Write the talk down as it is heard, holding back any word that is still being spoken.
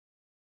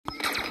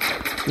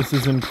This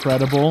is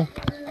incredible.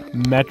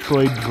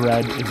 Metroid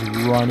Dread is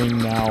running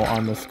now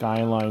on the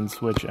Skyline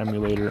Switch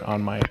emulator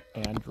on my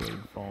Android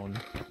phone.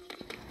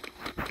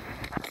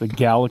 The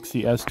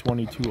Galaxy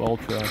S22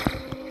 Ultra.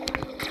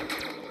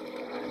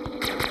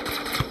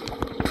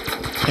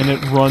 And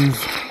it runs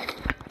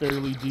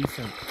fairly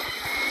decent.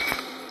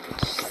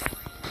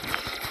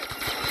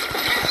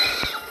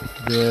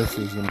 This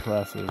is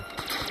impressive.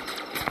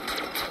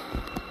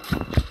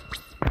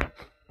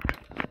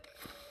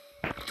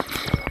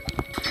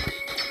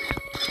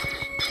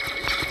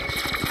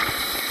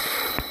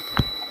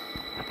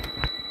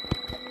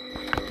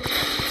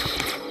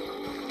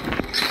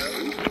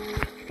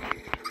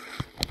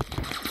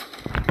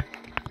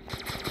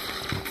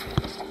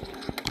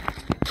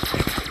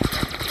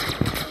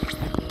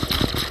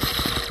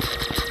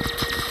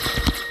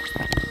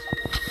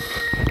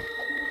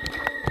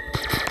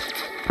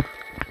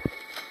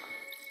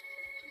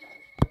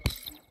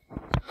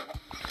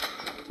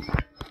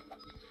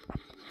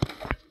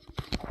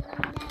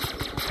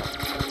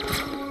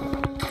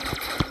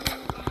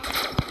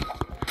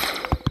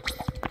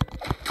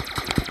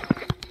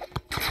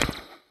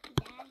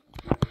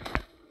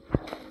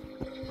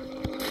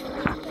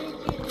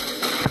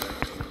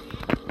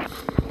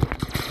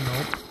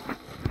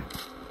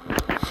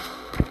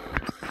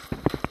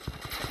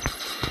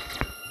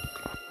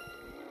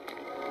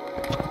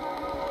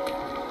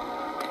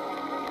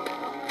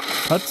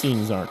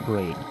 Cutscenes aren't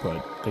great,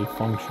 but they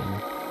function.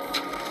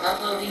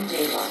 Uploading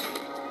data.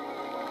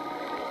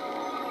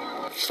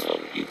 So,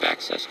 you've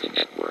accessed a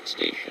network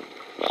station.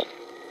 Well,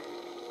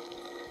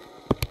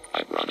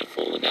 I've run a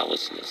full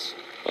analysis,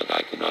 but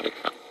I cannot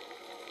account.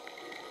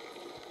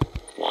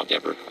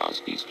 Whatever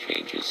caused these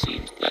changes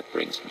seems that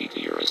brings me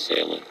to your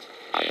assailant.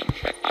 I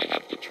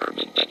have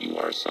determined that you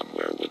are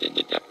somewhere within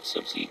the depths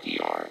of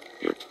ZDR.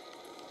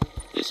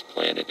 This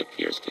planet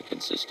appears to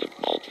consist of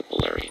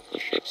multiple areas. The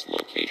ship's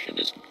location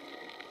is...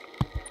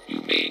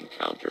 You may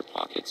encounter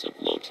pockets of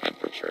low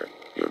temperature.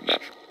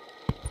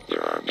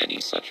 There are many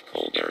such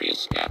cold areas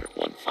scattered.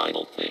 One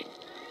final thing.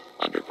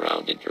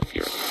 Underground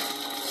interference.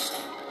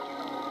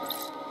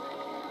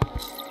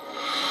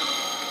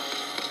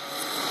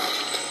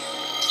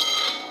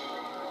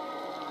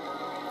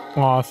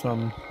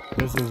 Awesome.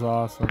 This is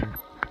awesome.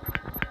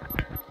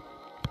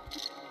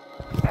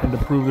 And to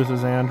prove this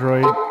is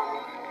Android...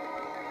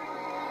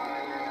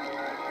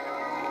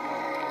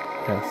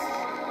 Yes.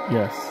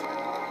 Yes.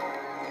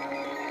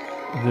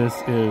 This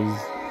is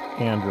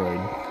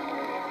Android.